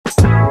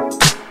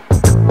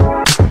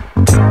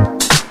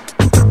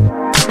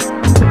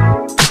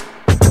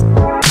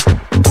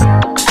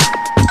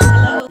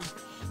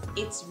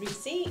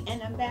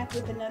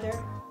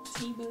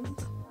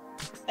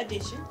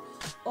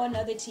or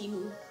another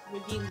Temu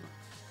review.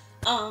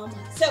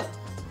 So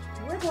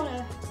we're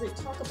gonna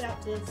talk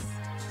about this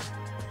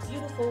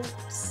beautiful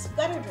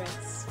sweater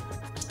dress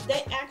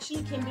that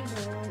actually can be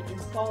worn in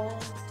fall,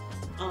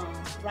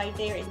 right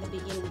there in the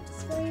beginning of the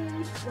spring.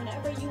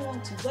 Whenever you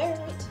want to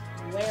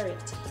wear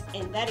it.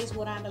 And that is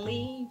what I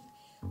believe.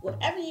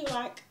 Whatever you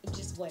like,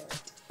 just wear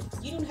it.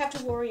 You don't have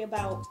to worry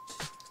about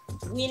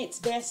when it's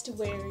best to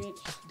wear it.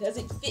 Does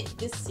it fit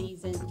this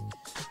season?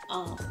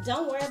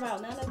 Don't worry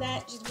about none of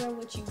that. Just wear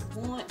what you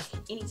want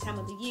any time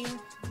of the year.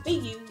 Be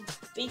you,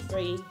 be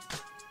free.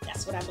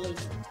 That's what I believe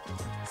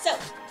in. So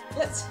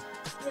let's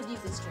review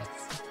this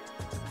dress.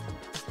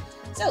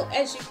 So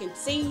as you can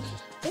see,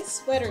 this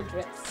sweater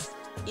dress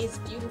is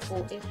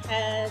beautiful. It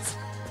has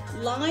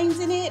lines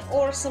in it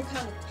or some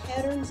kind of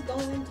patterns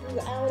going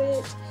throughout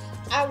it.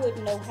 I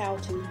wouldn't know how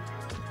to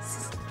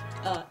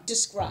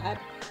describe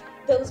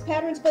those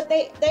patterns, but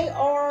they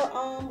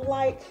are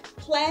like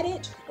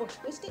plaited or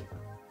twisted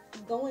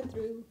going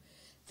through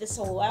this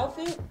whole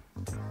outfit.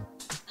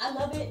 I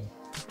love it.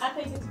 I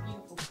think it's a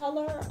beautiful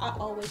color. I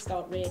always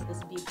thought red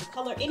was a beautiful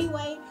color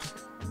anyway.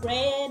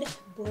 Red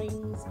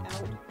brings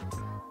out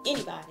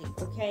anybody,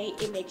 okay?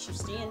 It makes you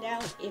stand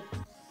out if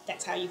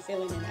that's how you're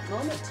feeling in that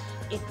moment.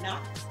 If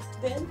not,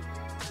 then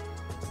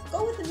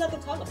go with another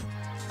color.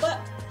 But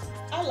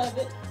I love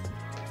it.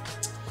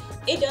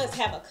 It does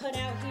have a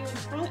cutout here in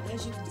front,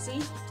 as you can see.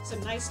 It's a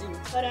nice little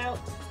cutout.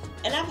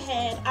 And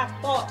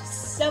I've bought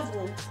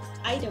several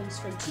items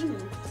from Temu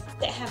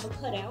that have a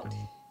cutout.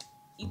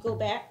 You go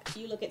back,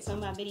 you look at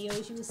some of my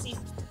videos, you will see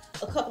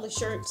a couple of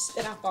shirts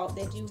that I bought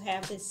that do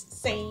have this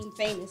same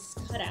famous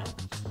cutout.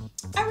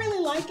 I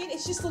really like it.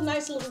 It's just a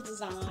nice little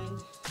design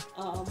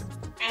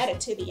added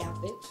to the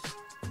outfit.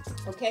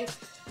 Okay,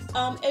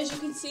 as you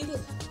can see, the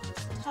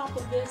top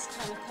of this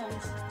kind of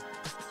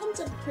comes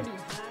up pretty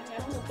high. I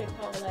don't know if they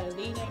call that a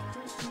V-neck.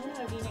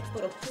 Not a V-neck,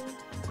 but a poo.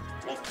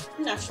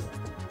 I'm not sure.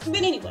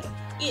 But anyway,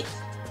 it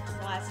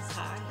rises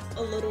high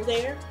a little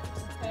there.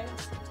 Okay,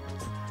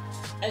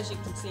 as you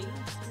can see.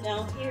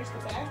 Now here's the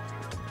back.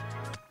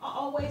 I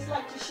always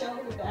like to show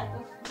the back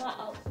of my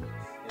outfits.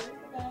 There's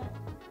the back.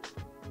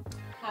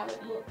 How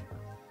it looks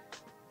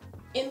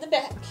in the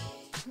back.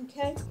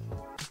 Okay.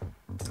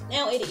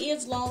 Now it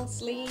is long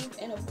sleeve,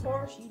 and of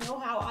course you know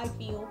how I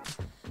feel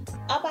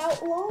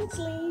about long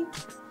sleeve.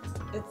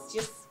 It's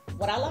just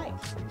what I like.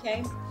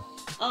 Okay.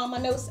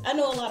 I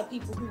know a lot of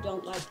people who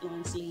don't like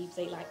long sleeves.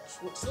 They like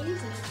short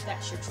sleeves, and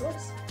that's your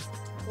choice.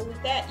 But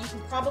with that, you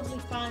can probably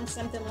find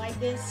something like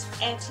this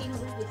at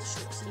Temu with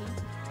short sleeve,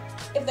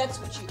 if that's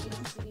what you're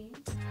interested in.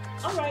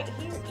 All right,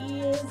 here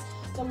is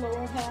the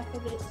lower half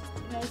of it,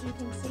 and as you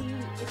can see,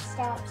 it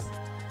stops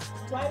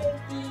right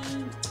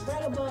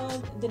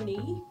above the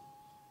knee.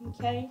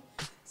 Okay,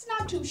 it's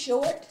not too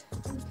short.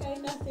 Okay,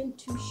 nothing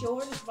too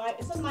short. It's right.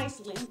 It's a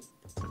nice length,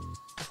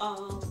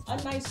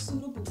 a nice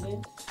suitable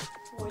length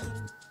for you.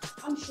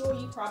 I'm sure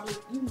you probably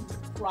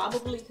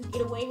could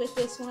get away with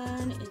this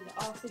one in the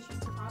office. You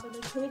probably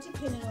could,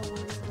 depending on where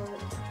you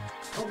work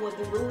or what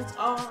the rules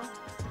are.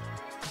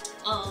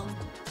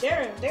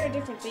 There are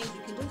different things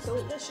you can do. So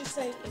let's just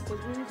say if the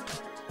rules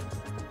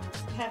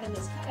are having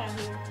this cutout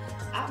here,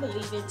 I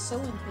believe in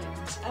sewing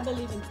things. I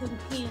believe in putting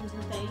pins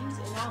and things,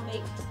 and I'll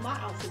make my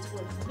outfits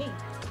work for me.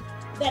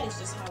 That is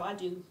just how I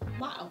do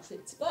my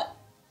outfits. But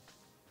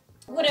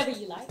whatever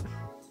you like.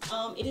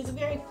 It is a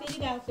very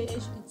fitted outfit,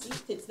 as you can see. It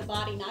fits the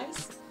body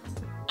nice.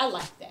 I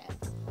like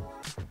that.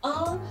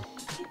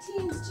 It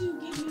tends to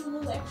give you a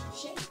little extra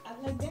shape. I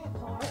like that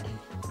part.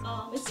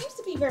 It seems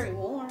to be very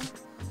warm.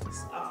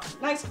 It's,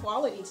 nice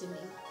quality to me.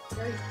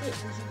 Very thick,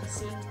 as you can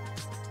see.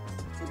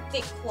 It's a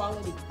thick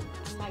quality.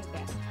 I like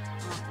that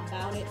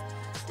about it.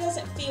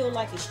 Doesn't feel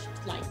like it's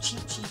like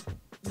cheap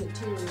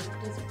material.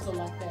 It doesn't feel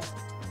like that.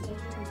 As you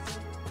can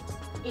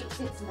see, it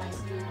fits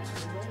nicely in the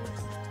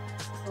waist,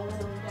 going on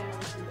down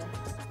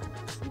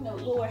to the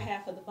lower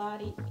half of the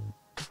body.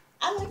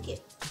 I like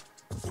it.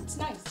 It's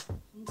nice.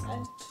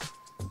 Okay,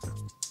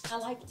 I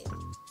like it.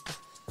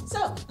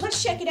 So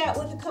let's check it out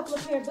with a couple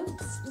of pair of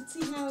boots. Let's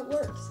see how it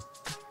works.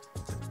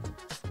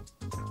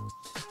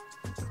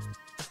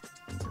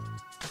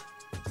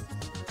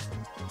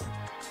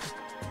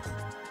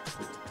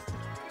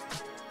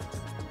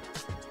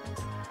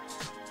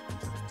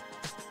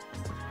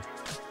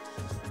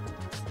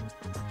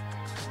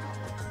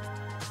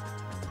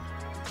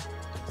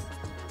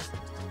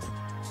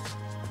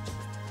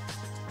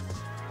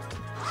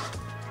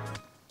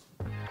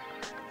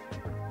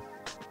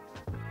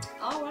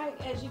 Alright,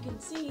 as you can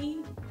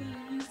see,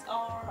 these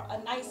are a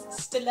nice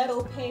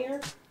stiletto pair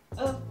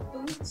of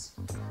boots,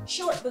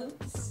 short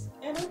boots,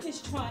 and I'm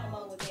just trying them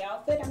on with the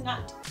outfit. I'm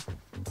not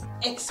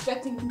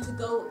expecting them to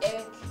go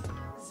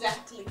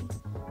exactly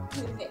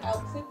with the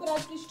outfit, but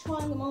I'm just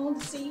trying them on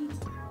to see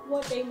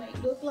what they might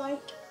look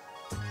like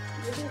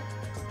with it.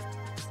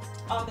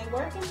 Are they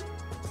working?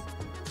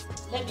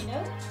 Let me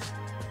know.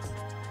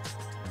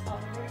 Are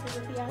they working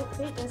with the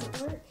outfit? Does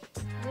it work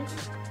with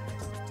it?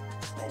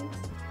 Okay.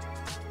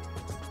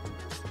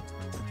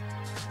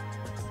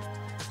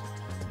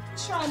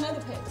 Let's try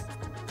another pair.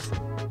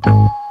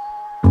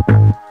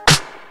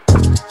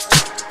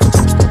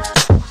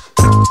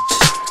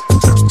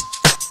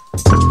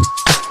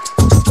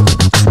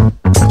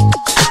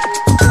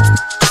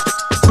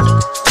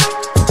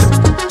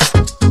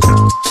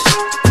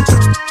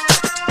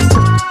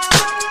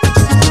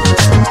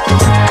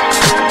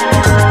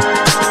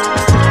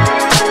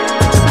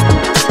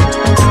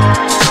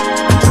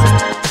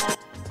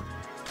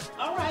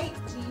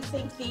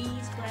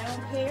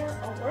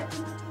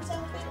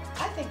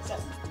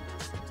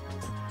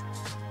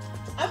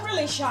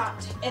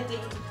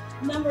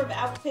 number of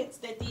outfits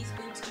that these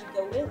boots do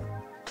go with.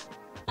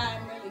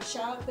 I'm really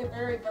shocked. They're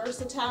very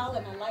versatile,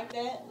 and I like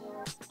that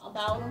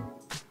about them.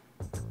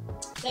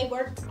 They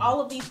work.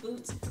 All of these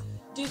boots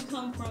do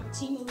come from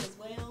Temu as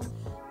well.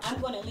 I'm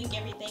going to link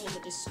everything in the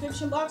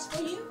description box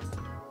for you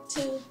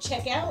to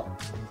check out.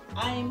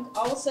 I'm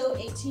also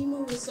a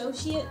Temu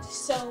associate,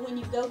 so when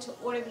you go to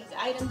order these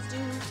items, do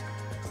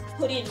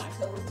put in my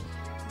code.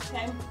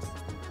 Okay.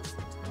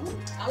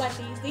 I like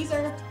these. These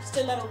are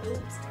stiletto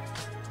boots.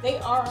 They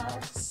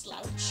are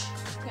slouch.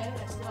 Okay,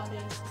 that's why they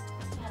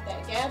have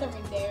that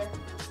gathering there.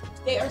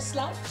 They are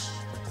slouch,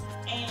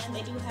 and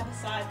they do have a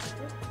side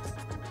zipper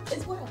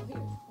as well here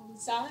on the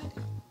side.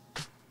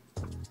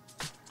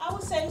 I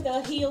would say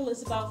the heel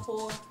is about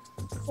 4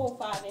 or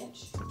 5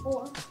 inch.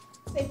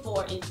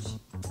 4 inch.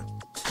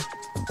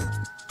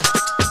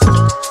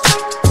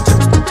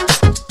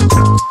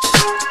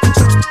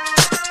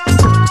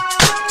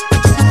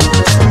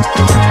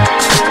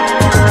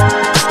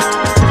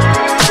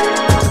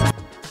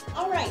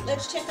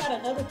 Let's check out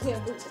another pair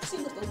of boots. Let's see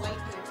what the white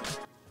pair.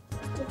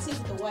 Let's see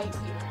what the white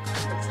pair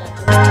looks like.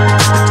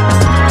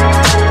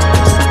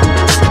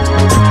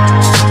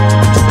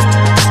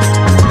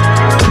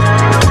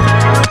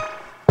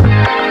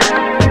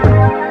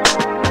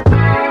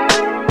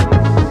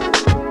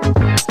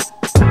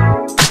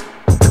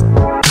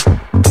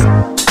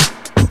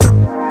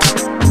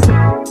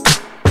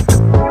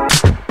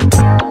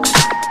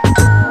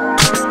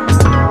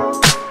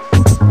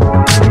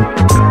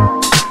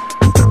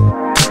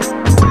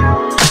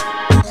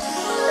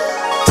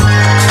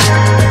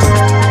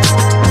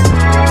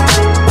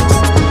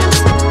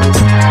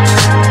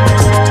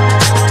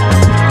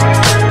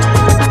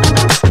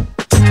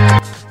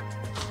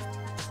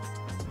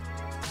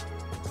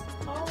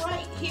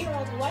 Here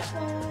are the white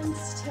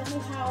ones. Tell me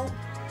how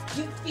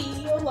you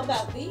feel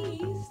about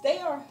these. They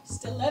are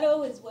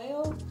stiletto as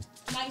well.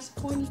 Nice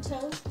pointy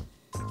toe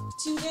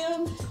to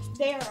them.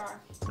 They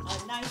are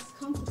a nice,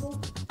 comfortable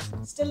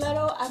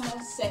stiletto, I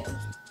must say.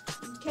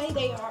 Okay,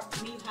 they are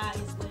knee-high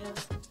as well.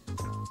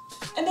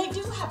 And they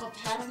do have a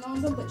pattern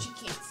on them, but you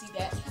can't see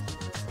that.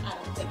 I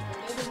don't think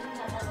they do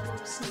have a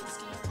little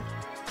snakeskin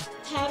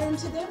pattern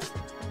to them.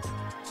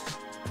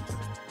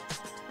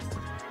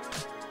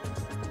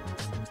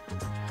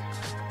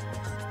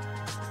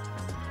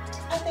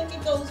 I think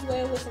it goes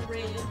well with a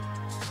red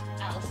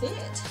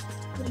outfit.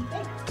 What do you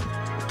think?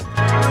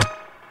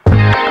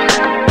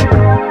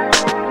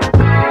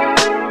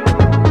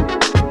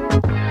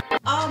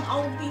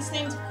 All of these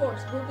things, of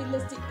course, will be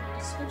listed in the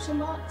description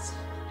box.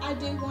 I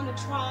do want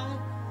to try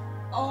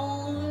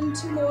on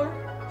 2 more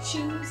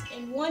shoes,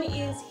 and one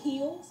is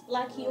heels,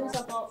 black heels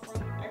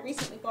I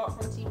recently bought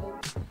from Temu,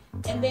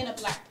 and then a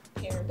black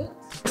pair of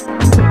boots.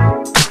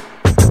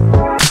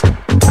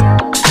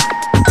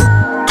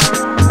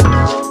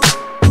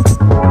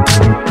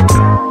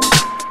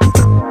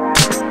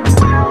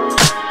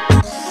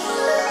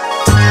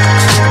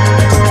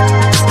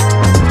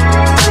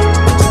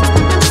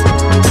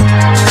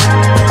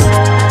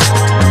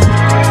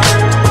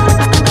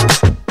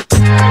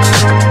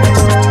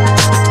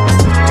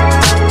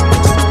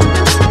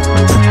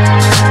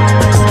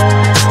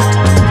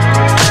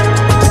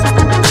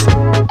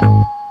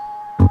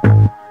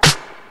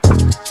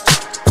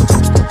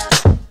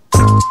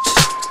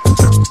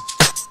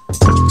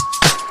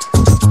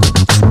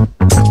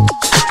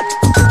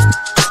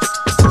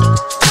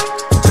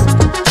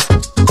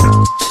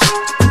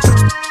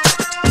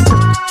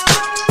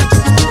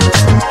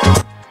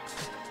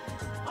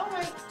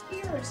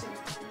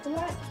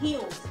 Black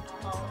heels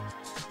I bought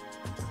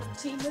from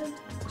Temu.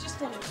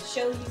 Just wanted to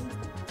show you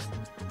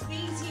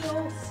these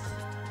heels.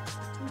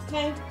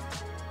 Okay,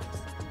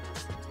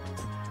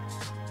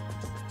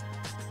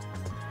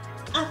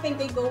 I think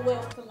they go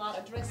well with a lot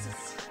of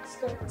dresses,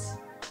 skirts,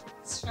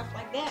 stuff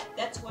like that.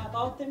 That's why I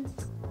bought them.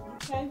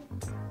 Okay,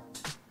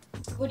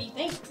 what do you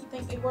think? You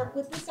think they work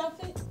with this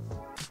outfit?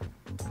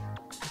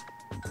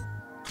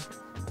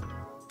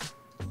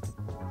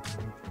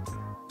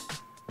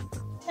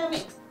 Tell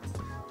me.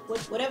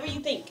 Whatever you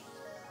think.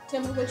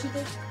 Tell me what you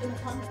think in the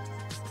comments.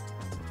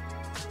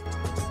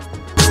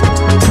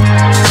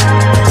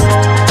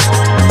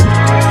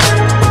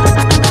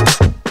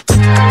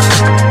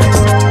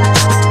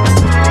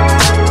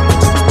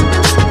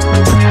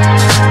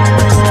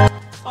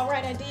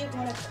 Alright, I did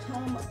want to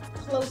come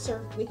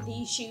closer with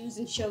these shoes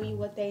and show you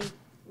what they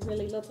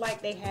really look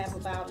like. They have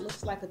about,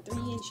 looks like a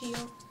 3-inch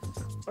heel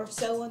or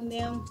so on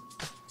them.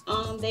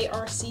 They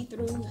are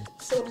see-through,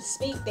 so to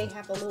speak. They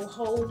have the little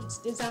holes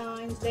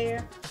designs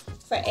there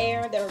for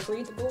air. They're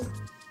breathable.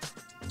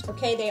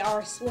 Okay, they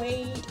are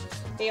suede.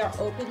 They are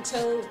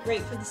open-toed,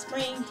 great for the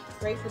spring,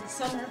 great for the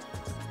summer.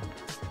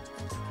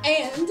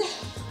 And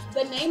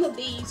the name of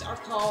these are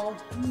called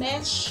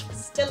Mesh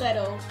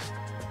Stiletto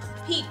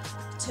Peep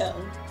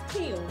Toe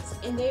Heels,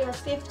 and they are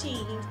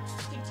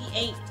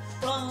 $15.58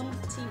 from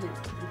Temu.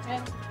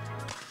 Okay,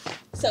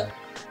 so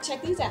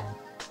check these out.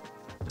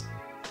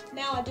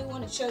 Now I do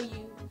want to show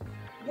you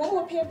one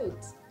more pair of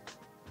boots.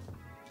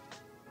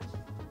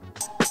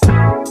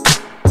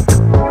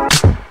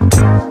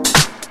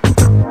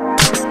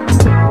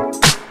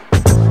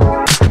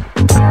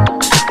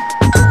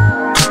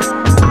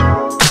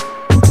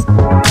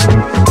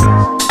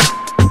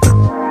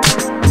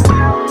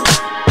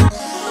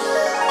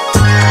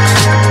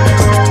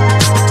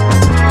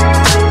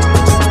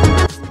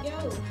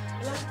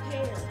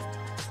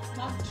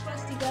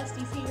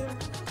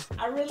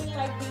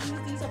 like these.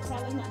 These are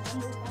probably my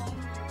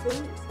 #1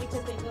 boots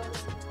because they go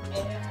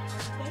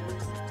everything.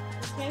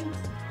 Okay.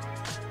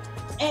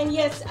 And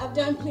yes, I've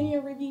done plenty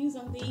of reviews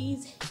on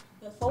these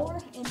before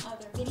in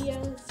other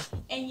videos.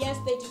 And yes,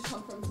 they do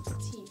come from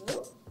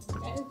Temu.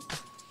 Okay.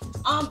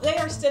 They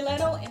are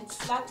stiletto and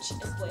slouch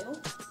as well.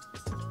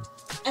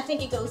 I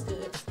think it goes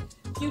good.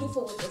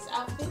 Beautiful with this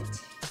outfit.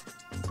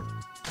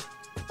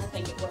 I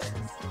think it works.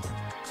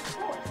 Of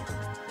course.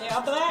 They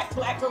are black.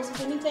 Black goes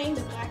with anything.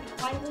 The black and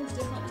the white ones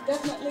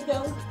definitely go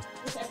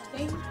with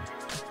everything.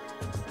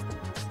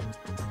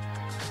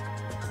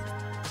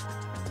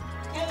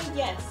 Okay,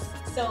 yes.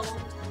 So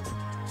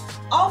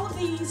all of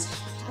these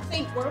I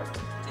think work.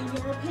 In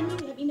your opinion,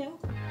 let me know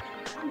in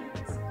the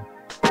comments.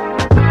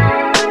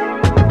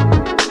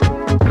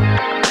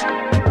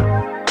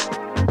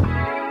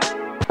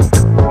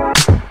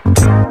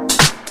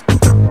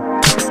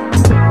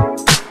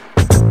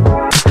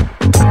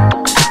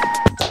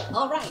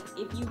 Alright,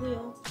 if you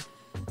will,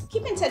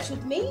 keep in touch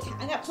with me.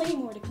 I got plenty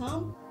more to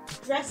come.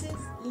 Dresses,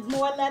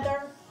 more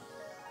leather,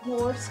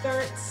 more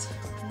skirts,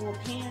 more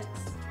pants.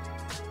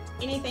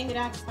 Anything that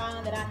I can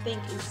find that I think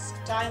is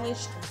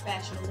stylish or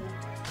fashionable.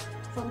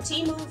 From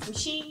Temu, from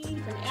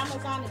Shein, from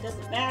Amazon, it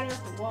doesn't matter,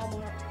 from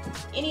Walmart,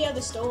 any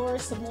other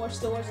stores, some more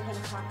stores are going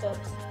to pop up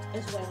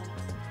as well.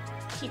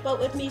 Keep up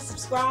with me,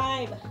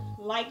 subscribe,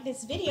 like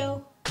this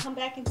video, come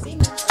back and see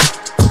me.